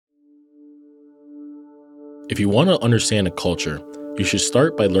If you want to understand a culture, you should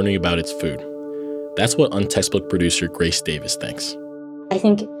start by learning about its food. That's what Untextbook producer Grace Davis thinks. I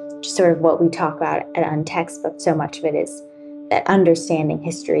think just sort of what we talk about at Untextbook, so much of it is that understanding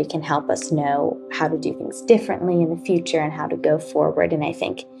history can help us know how to do things differently in the future and how to go forward. And I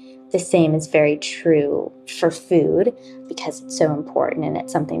think the same is very true for food because it's so important and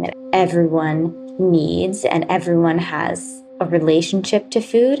it's something that everyone needs and everyone has a relationship to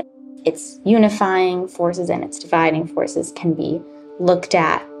food. Its unifying forces and its dividing forces can be looked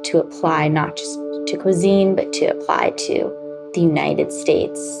at to apply not just to cuisine, but to apply to the United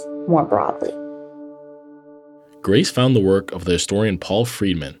States more broadly. Grace found the work of the historian Paul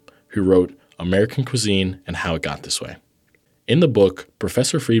Friedman, who wrote American Cuisine and How It Got This Way. In the book,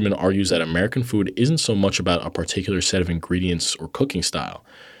 Professor Friedman argues that American food isn't so much about a particular set of ingredients or cooking style.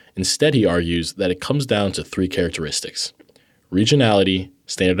 Instead, he argues that it comes down to three characteristics: regionality,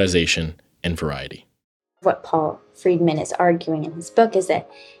 standardization, and variety. What Paul Friedman is arguing in his book is that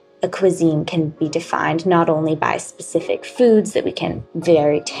a cuisine can be defined not only by specific foods that we can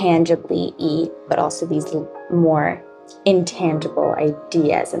very tangibly eat, but also these more intangible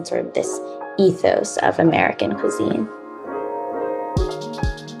ideas and sort of this ethos of American cuisine.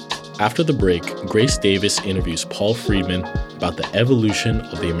 After the break, Grace Davis interviews Paul Friedman about the evolution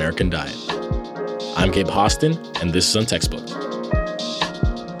of the American diet. I'm Gabe Hostin, and this is Untextbook.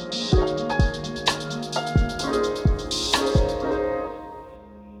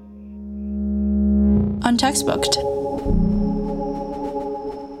 Untextbooked.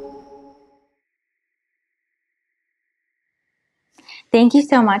 Thank you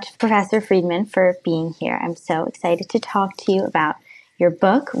so much, Professor Friedman, for being here. I'm so excited to talk to you about your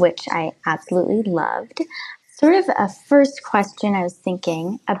book, which I absolutely loved. Sort of a first question I was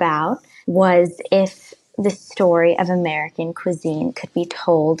thinking about was if the story of American cuisine could be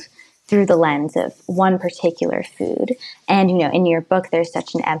told through the lens of one particular food. And, in your book, there's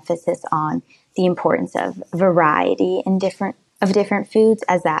such an emphasis on the importance of variety in different foods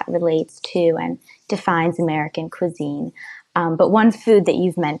as that relates to and defines American cuisine. But one food that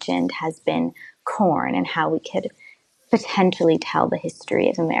you've mentioned has been corn and how we could potentially tell the history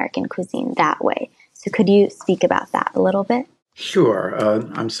of American cuisine that way. So could you speak about that a little bit? Sure.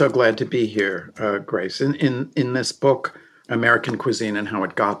 I'm so glad to be here, Grace. In this book, American Cuisine and How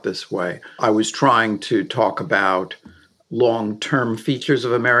It Got This Way, I was trying to talk about long-term features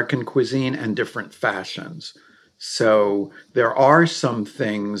of American cuisine and different fashions. So there are some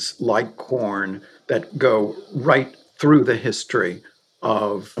things like corn that go right through the history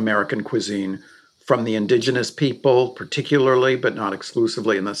of American cuisine, from the indigenous people, particularly, but not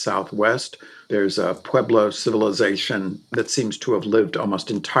exclusively in the Southwest. There's a Pueblo civilization that seems to have lived almost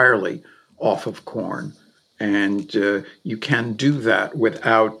entirely off of corn. And you can do that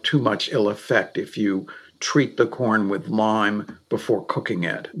without too much ill effect if you treat the corn with lime before cooking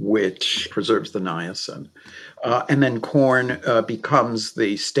it, which preserves the niacin. And then corn becomes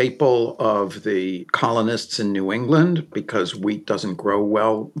the staple of the colonists in New England because wheat doesn't grow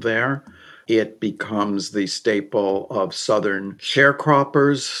well there. It becomes the staple of Southern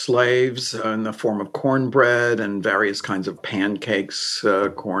sharecroppers, slaves, in the form of cornbread and various kinds of pancakes,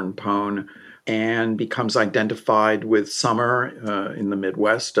 corn pone, and becomes identified with summer in the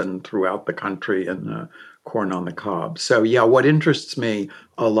Midwest and throughout the country in corn on the cob. So, what interests me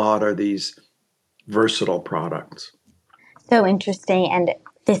a lot are these versatile products. So interesting. And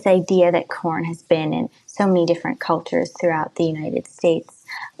this idea that corn has been in so many different cultures throughout the United States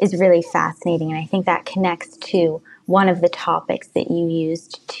is really fascinating. And I think that connects to one of the topics that you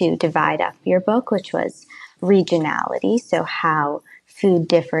used to divide up your book, which was regionality. So how food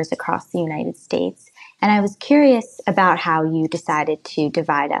differs across the United States. And I was curious about how you decided to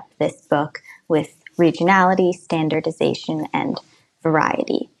divide up this book with regionality, standardization, and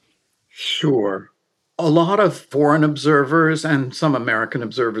variety. Sure. A lot of foreign observers and some American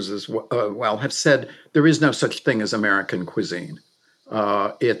observers as well have said there is no such thing as American cuisine.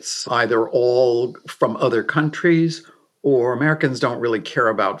 It's either all from other countries, or Americans don't really care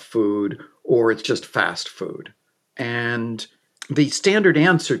about food, or it's just fast food. And the standard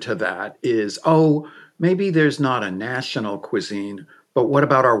answer to that is, maybe there's not a national cuisine, but what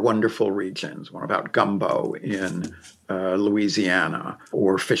about our wonderful regions? What about gumbo in Louisiana,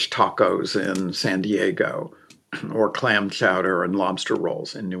 or fish tacos in San Diego, or clam chowder and lobster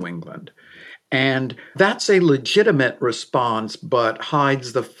rolls in New England? And that's a legitimate response, but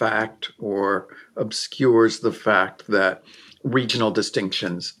hides the fact or obscures the fact that regional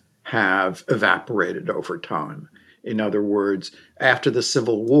distinctions have evaporated over time. In other words, after the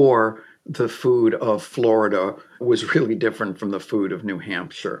Civil War, the food of Florida was really different from the food of New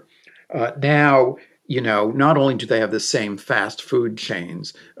Hampshire. Now, not only do they have the same fast food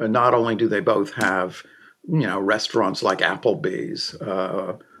chains, not only do they both have, restaurants like Applebee's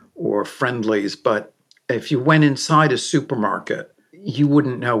or Friendly's, but if you went inside a supermarket, you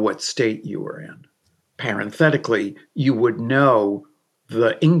wouldn't know what state you were in. Parenthetically, you would know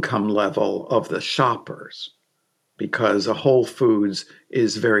the income level of the shoppers because a Whole Foods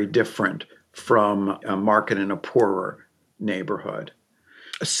is very different from a market in a poorer neighborhood.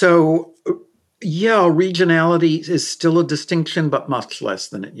 So, yeah, regionality is still a distinction, but much less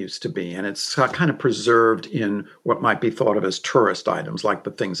than it used to be. And it's kind of preserved in what might be thought of as tourist items, like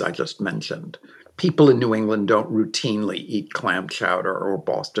the things I just mentioned. People in New England don't routinely eat clam chowder or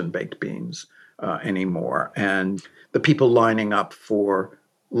Boston baked beans anymore. And the people lining up for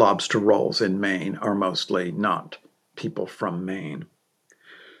lobster rolls in Maine are mostly not people from Maine.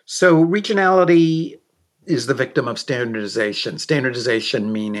 So regionality is the victim of standardization.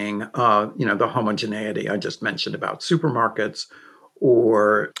 Standardization meaning, the homogeneity I just mentioned about supermarkets,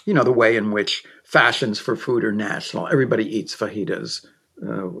 or, the way in which fashions for food are national. Everybody eats fajitas.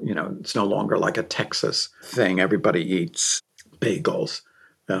 It's no longer like a Texas thing. Everybody eats bagels.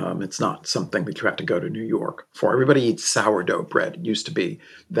 It's not something that you have to go to New York for. Everybody eats sourdough bread. It used to be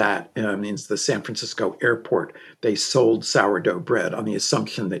that means the San Francisco airport, they sold sourdough bread on the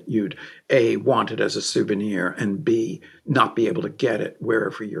assumption that you'd A, want it as a souvenir, and B, not be able to get it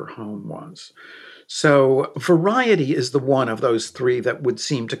wherever your home was. So variety is the one of those three that would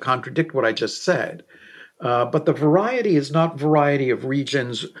seem to contradict what I just said. But the variety is not variety of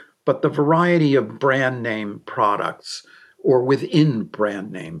regions, but the variety of brand name products or within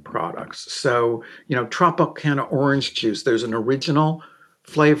brand name products. So, Tropicana orange juice, there's an original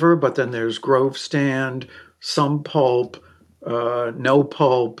flavor, but then there's Grove Stand, some pulp, no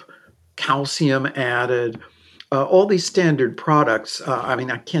pulp, calcium added. All these standard products. I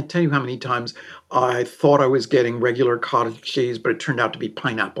can't tell you how many times I thought I was getting regular cottage cheese, but it turned out to be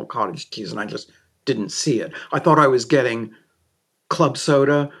pineapple cottage cheese, and I just didn't see it. I thought I was getting club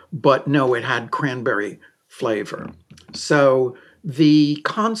soda, but no, it had cranberry flavor. So the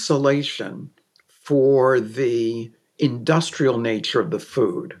consolation for the industrial nature of the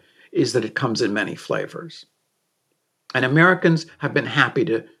food is that it comes in many flavors. And Americans have been happy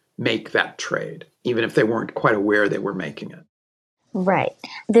to make that trade, even if they weren't quite aware they were making it. Right.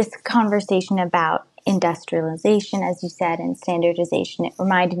 This conversation about industrialization, as you said, and standardization, it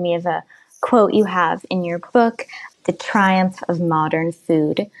reminded me of a quote you have in your book. The triumph of modern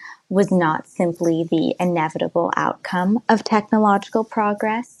food was not simply the inevitable outcome of technological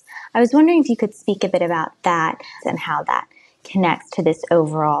progress. I was wondering if you could speak a bit about that and how that connects to this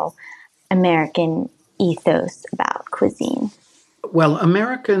overall American ethos about cuisine. Well,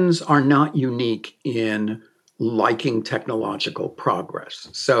 Americans are not unique in liking technological progress.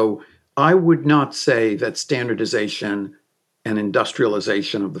 So I would not say that standardization and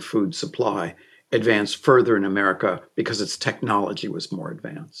industrialization of the food supply advanced further in America because its technology was more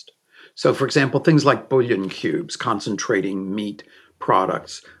advanced. So, for example, things like bouillon cubes, concentrating meat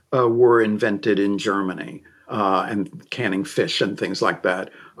products, were invented in Germany, and canning fish and things like that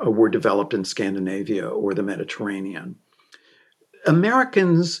were developed in Scandinavia or the Mediterranean.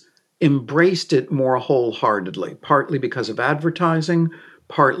 Americans embraced it more wholeheartedly, partly because of advertising,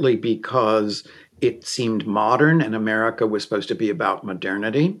 partly because it seemed modern and America was supposed to be about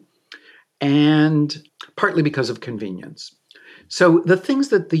modernity, and partly because of convenience. So the things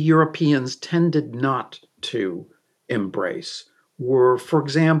that the Europeans tended not to embrace were, for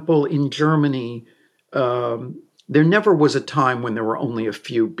example, in Germany, there never was a time when there were only a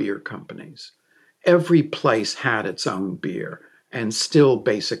few beer companies. Every place had its own beer and still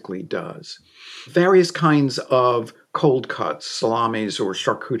basically does. Various kinds of cold cuts, salamis or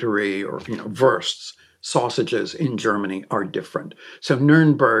charcuterie or wursts, sausages in Germany are different. So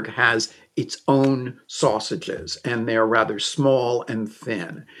Nuremberg has its own sausages, and they're rather small and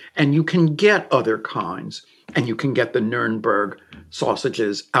thin. And you can get other kinds, and you can get the Nuremberg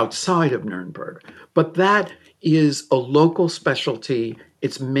sausages outside of Nuremberg. But that is a local specialty.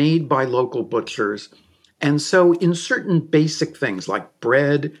 It's made by local butchers. And so in certain basic things like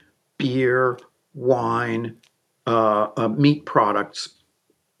bread, beer, wine, meat products,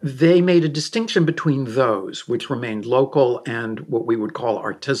 they made a distinction between those, which remained local and what we would call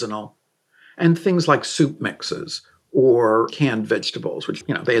artisanal, and things like soup mixes or canned vegetables, which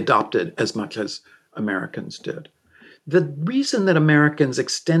they adopted as much as Americans did. The reason that Americans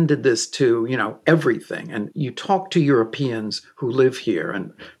extended this to, everything, and you talk to Europeans who live here,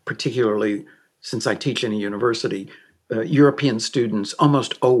 and particularly since I teach in a university, European students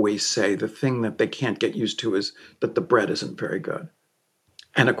almost always say the thing that they can't get used to is that the bread isn't very good.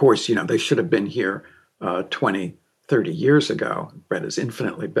 And of course, they should have been here 20, 30 years ago. Bread is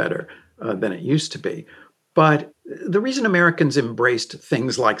infinitely better than it used to be. But the reason Americans embraced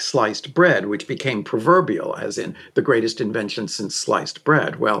things like sliced bread, which became proverbial, as in the greatest invention since sliced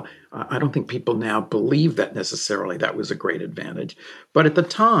bread, well, I don't think people now believe that necessarily that was a great advantage. But at the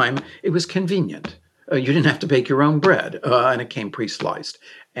time, it was convenient. You didn't have to bake your own bread, and it came pre-sliced.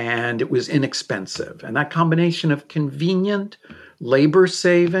 And it was inexpensive. And that combination of convenient, labor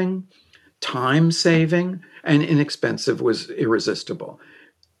saving, time saving, and inexpensive was irresistible.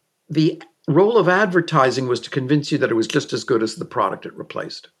 The role of advertising was to convince you that it was just as good as the product it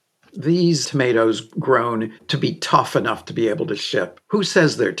replaced. These tomatoes grown to be tough enough to be able to ship. Who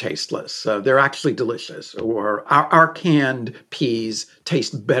says they're tasteless? They're actually delicious. Or our canned peas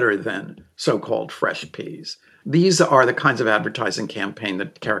taste better than so-called fresh peas. These are the kinds of advertising campaign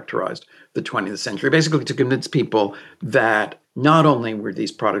that characterized the 20th century, basically to convince people that not only were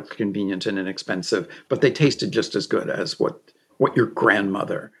these products convenient and inexpensive, but they tasted just as good as what your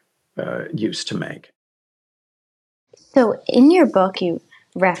grandmother used to make. So in your book, you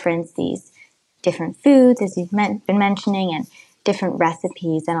reference these different foods, as you've been mentioning, and different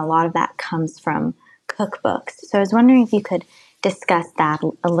recipes, and a lot of that comes from cookbooks. So I was wondering if you could discuss that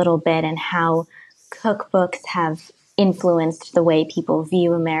a little bit and how cookbooks have influenced the way people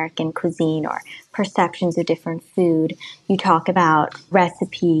view American cuisine or perceptions of different food. You talk about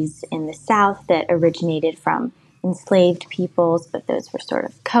recipes in the South that originated from enslaved peoples, but those were sort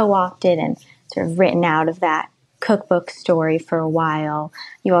of co-opted and sort of written out of that cookbook story for a while.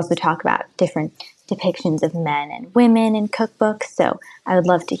 You also talk about different depictions of men and women in cookbooks. So I would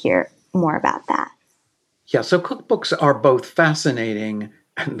love to hear more about that. Yeah, so cookbooks are both fascinating,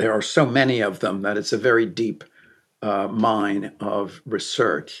 and there are so many of them that it's a very deep mine of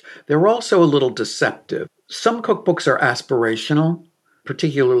research. They're also a little deceptive. Some cookbooks are aspirational,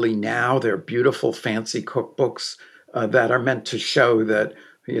 particularly now. They're beautiful, fancy cookbooks that are meant to show that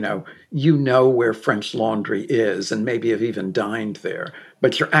you know where French Laundry is and maybe have even dined there,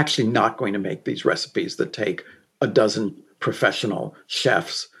 but you're actually not going to make these recipes that take a dozen professional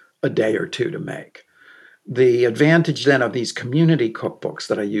chefs a day or two to make. The advantage then of these community cookbooks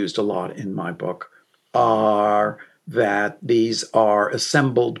that I used a lot in my book are that these are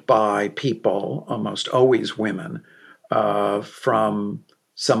assembled by people, almost always women, from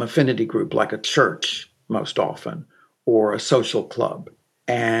some affinity group like a church, most often, or a social club.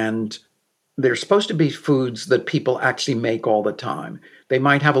 And they're supposed to be foods that people actually make all the time. They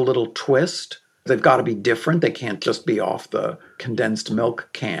might have a little twist. They've got to be different. They can't just be off the condensed milk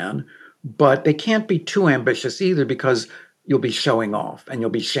can, but they can't be too ambitious either because you'll be showing off and you'll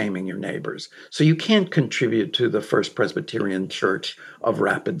be shaming your neighbors. So you can't contribute to the First Presbyterian Church of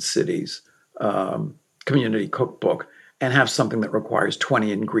Rapid City's community cookbook and have something that requires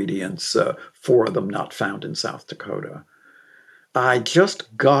 20 ingredients, 4 of them not found in South Dakota. I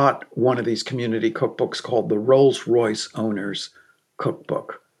just got one of these community cookbooks called the Rolls-Royce Owners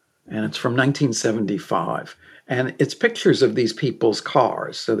Cookbook, and it's from 1975. And it's pictures of these people's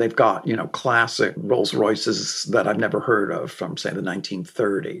cars. So they've got, classic Rolls Royces that I've never heard of from, say, the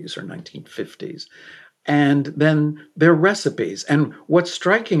 1930s or 1950s. And then their recipes. And what's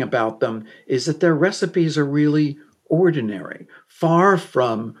striking about them is that their recipes are really ordinary, far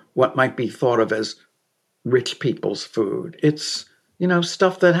from what might be thought of as rich people's food. It's,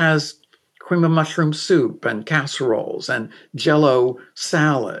 stuff that has cream of mushroom soup and casseroles and Jello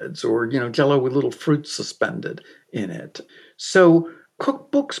salads or, Jello with little fruit suspended in it. So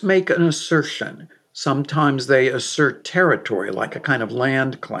cookbooks make an assertion. Sometimes they assert territory, like a kind of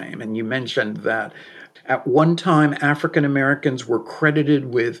land claim. And you mentioned that at one time, African Americans were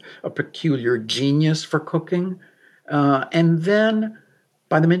credited with a peculiar genius for cooking. And then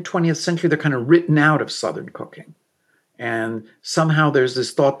by the mid 20th century, they're kind of written out of Southern cooking. And somehow there's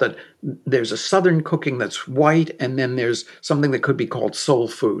this thought that there's a Southern cooking that's white, and then there's something that could be called soul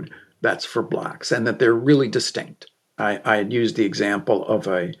food that's for blacks, and that they're really distinct. I had used the example of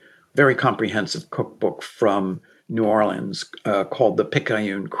a very comprehensive cookbook from New Orleans called the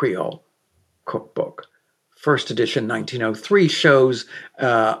Picayune Creole Cookbook. First edition, 1903, shows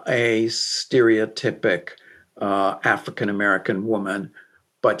a stereotypic African-American woman,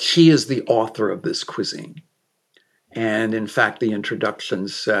 but she is the author of this cuisine. And in fact, the introduction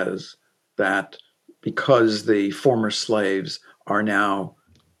says that because the former slaves are now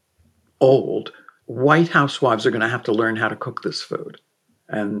old, white housewives are going to have to learn how to cook this food.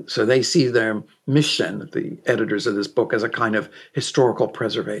 And so they see their mission, the editors of this book, as a kind of historical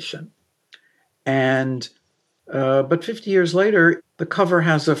preservation. And but 50 years later, the cover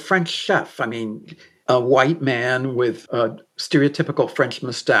has a French chef. I mean, a white man with stereotypical French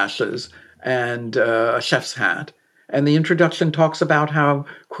mustaches and a chef's hat. And the introduction talks about how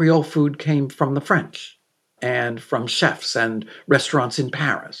Creole food came from the French and from chefs and restaurants in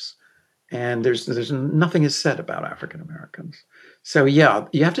Paris. And there's nothing is said about African Americans. So yeah,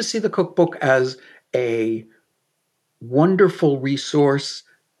 you have to see the cookbook as a wonderful resource,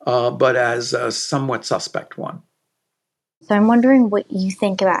 but as a somewhat suspect one. So I'm wondering what you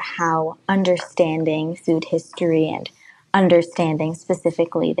think about how understanding food history and understanding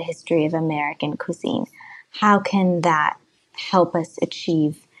specifically the history of American cuisine, how can that help us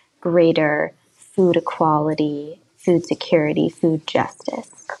achieve greater food equality, food security, food justice?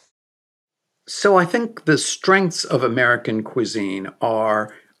 So I think the strengths of American cuisine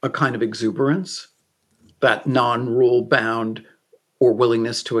are a kind of exuberance, that non rule bound or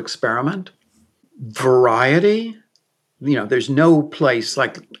willingness to experiment, variety. There's no place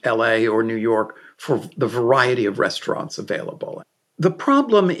like LA or New York for the variety of restaurants available. The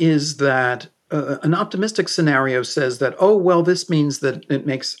problem is that an optimistic scenario says that, oh, well, this means that it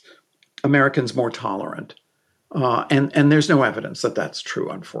makes Americans more tolerant. And there's no evidence that that's true,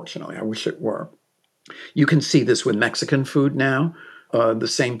 unfortunately. I wish it were. You can see this with Mexican food now. The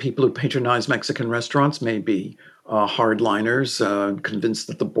same people who patronize Mexican restaurants may be hardliners, convinced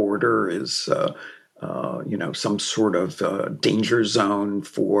that the border is, some sort of danger zone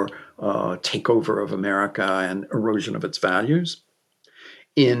for takeover of America and erosion of its values.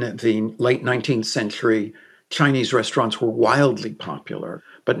 In the late 19th century, Chinese restaurants were wildly popular,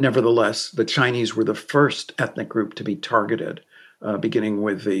 but nevertheless, the Chinese were the first ethnic group to be targeted, beginning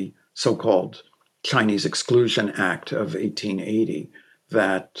with the so-called Chinese Exclusion Act of 1880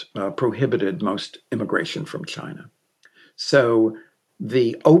 that prohibited most immigration from China. So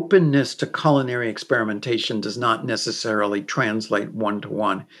the openness to culinary experimentation does not necessarily translate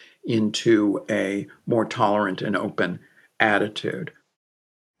one-to-one into a more tolerant and open attitude.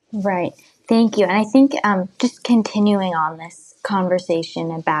 Right. Thank you. And I think just continuing on this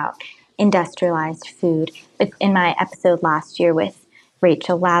conversation about industrialized food, in my episode last year with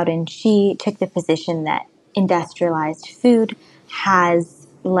Rachel Loudon, she took the position that industrialized food has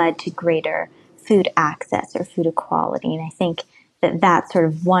led to greater food access or food equality. And I think that that's sort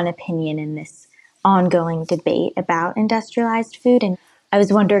of one opinion in this ongoing debate about industrialized food. And I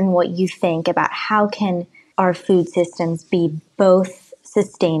was wondering what you think about how can our food systems be both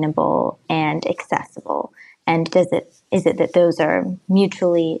sustainable and accessible? And is it that those are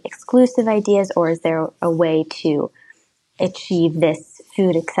mutually exclusive ideas, or is there a way to achieve this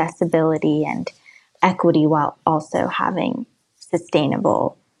food accessibility and equity while also having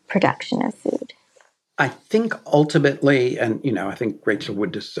sustainable production of food? I think ultimately, and I think I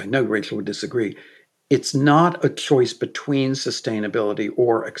know Rachel would disagree. It's not a choice between sustainability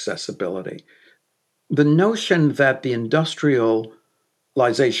or accessibility. The notion that the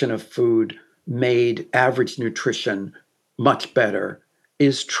industrialization of food made average nutrition much better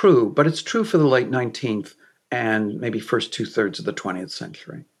is true, but it's true for the late 19th and maybe first 2/3 of the 20th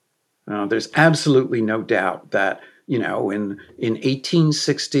century. There's absolutely no doubt that in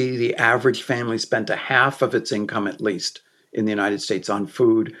 1860, the average family spent a half of its income, at least in the United States, on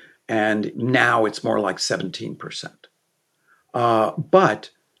food, and now it's more like 17%.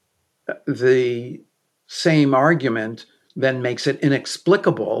 But the same argument then makes it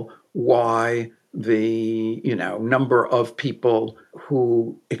inexplicable why the number of people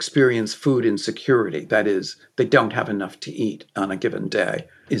who experience food insecurity, that is, they don't have enough to eat on a given day,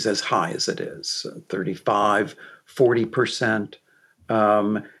 is as high as it is, 35, 40%.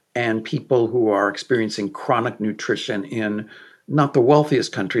 And people who are experiencing chronic nutrition in not the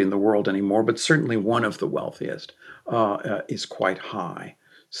wealthiest country in the world anymore, but certainly one of the wealthiest, is quite high.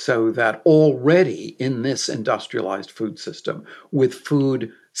 So that already in this industrialized food system, with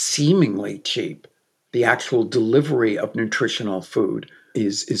food seemingly cheap, the actual delivery of nutritional food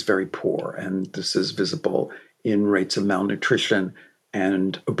is very poor. And this is visible in rates of malnutrition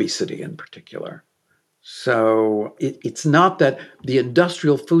and obesity in particular. So it's not that the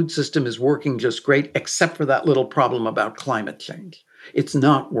industrial food system is working just great, except for that little problem about climate change. It's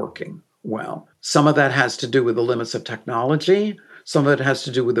not working well. Some of that has to do with the limits of technology. Some of it has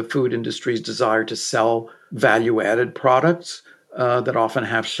to do with the food industry's desire to sell value-added products that often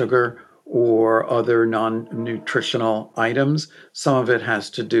have sugar or other non-nutritional items. Some of it has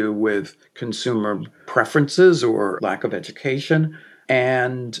to do with consumer preferences or lack of education.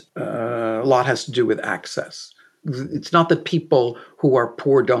 And a lot has to do with access. It's not that people who are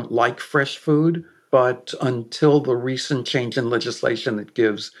poor don't like fresh food, but until the recent change in legislation that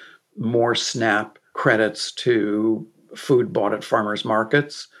gives more SNAP credits to food bought at farmers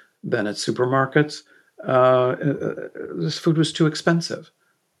markets than at supermarkets, this food was too expensive.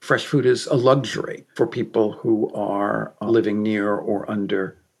 Fresh food is a luxury for people who are living near or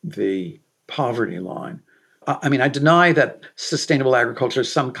under the poverty line. I mean, I deny that sustainable agriculture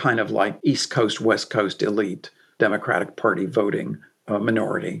is some kind of like East Coast, West Coast elite Democratic Party voting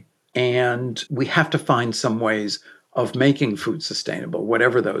minority. And we have to find some ways of making food sustainable,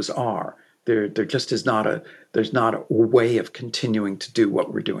 whatever those are. There just is there's not a way of continuing to do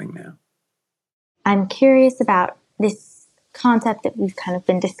what we're doing now. I'm curious about this concept that we've kind of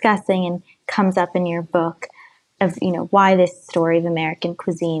been discussing and comes up in your book of, why this story of American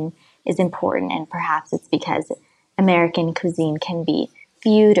cuisine is important. And perhaps it's because American cuisine can be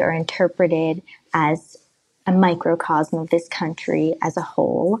viewed or interpreted as a microcosm of this country as a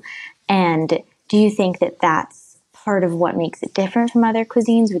whole. And do you think that that's part of what makes it different from other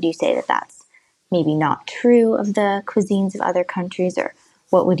cuisines? Would you say that that's maybe not true of the cuisines of other countries, or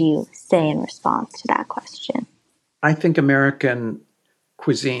what would you say in response to that question? I think American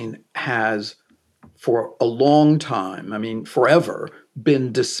cuisine has, for a long time, I mean, forever,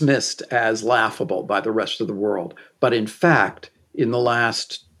 been dismissed as laughable by the rest of the world. But in fact, in the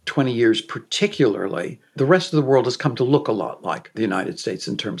last 20 years particularly, the rest of the world has come to look a lot like the United States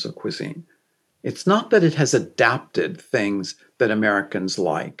in terms of cuisine. It's not that it has adapted things that Americans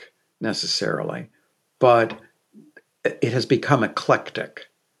like necessarily, but it has become eclectic.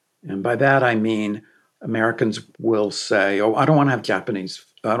 And by that I mean Americans will say, oh, I don't want to have Japanese.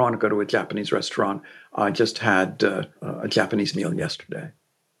 I don't want to go to a Japanese restaurant. I just had a Japanese meal yesterday.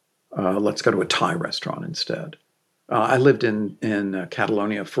 Let's go to a Thai restaurant instead. I lived in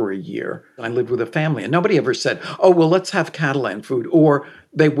Catalonia for a year. I lived with a family, and nobody ever said, oh, well, let's have Catalan food. Or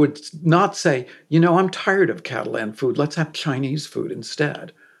they would not say, I'm tired of Catalan food. Let's have Chinese food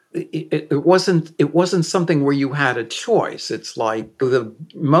instead. It wasn't something where you had a choice. It's like the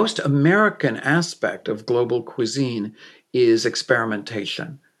most American aspect of global cuisine is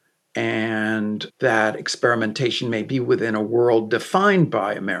experimentation. And that experimentation may be within a world defined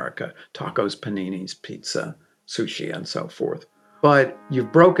by America, tacos, paninis, pizza, sushi, and so forth. But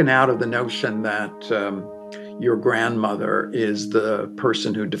you've broken out of the notion that your grandmother is the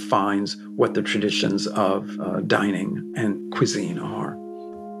person who defines what the traditions of dining and cuisine are.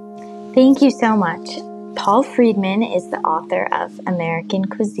 Thank you so much. Paul Friedman is the author of American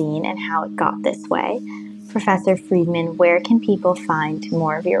Cuisine and How It Got This Way. Professor Friedman, where can people find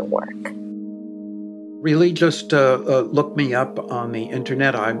more of your work? Really, just look me up on the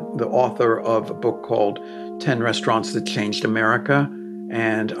internet. I'm the author of a book called 10 Restaurants That Changed America,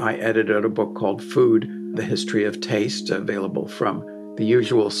 and I edited a book called Food, The History of Taste, available from the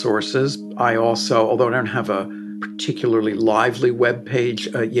usual sources. I also, although I don't have a particularly lively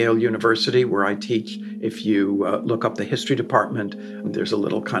webpage at Yale University where I teach, if you look up the history department, there's a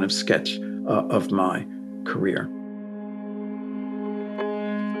little kind of sketch of my career.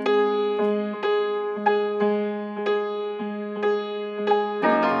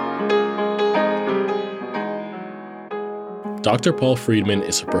 Dr. Paul Friedman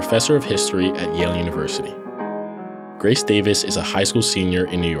is a professor of history at Yale University. Grace Davis is a high school senior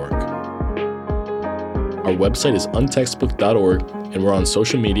in New York. Our website is untextbook.org, and we're on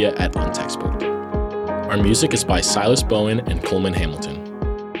social media at untextbook. Our music is by Silas Bowen and Coleman Hamilton.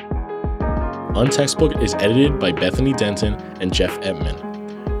 Untextbook is edited by Bethany Denton and Jeff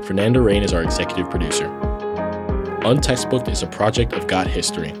Epman. Fernanda Rain is our executive producer. Untextbooked is a project of Got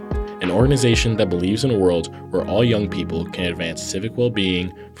History, an organization that believes in a world where all young people can advance civic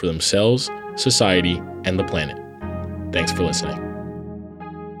well-being for themselves, society, and the planet. Thanks for listening.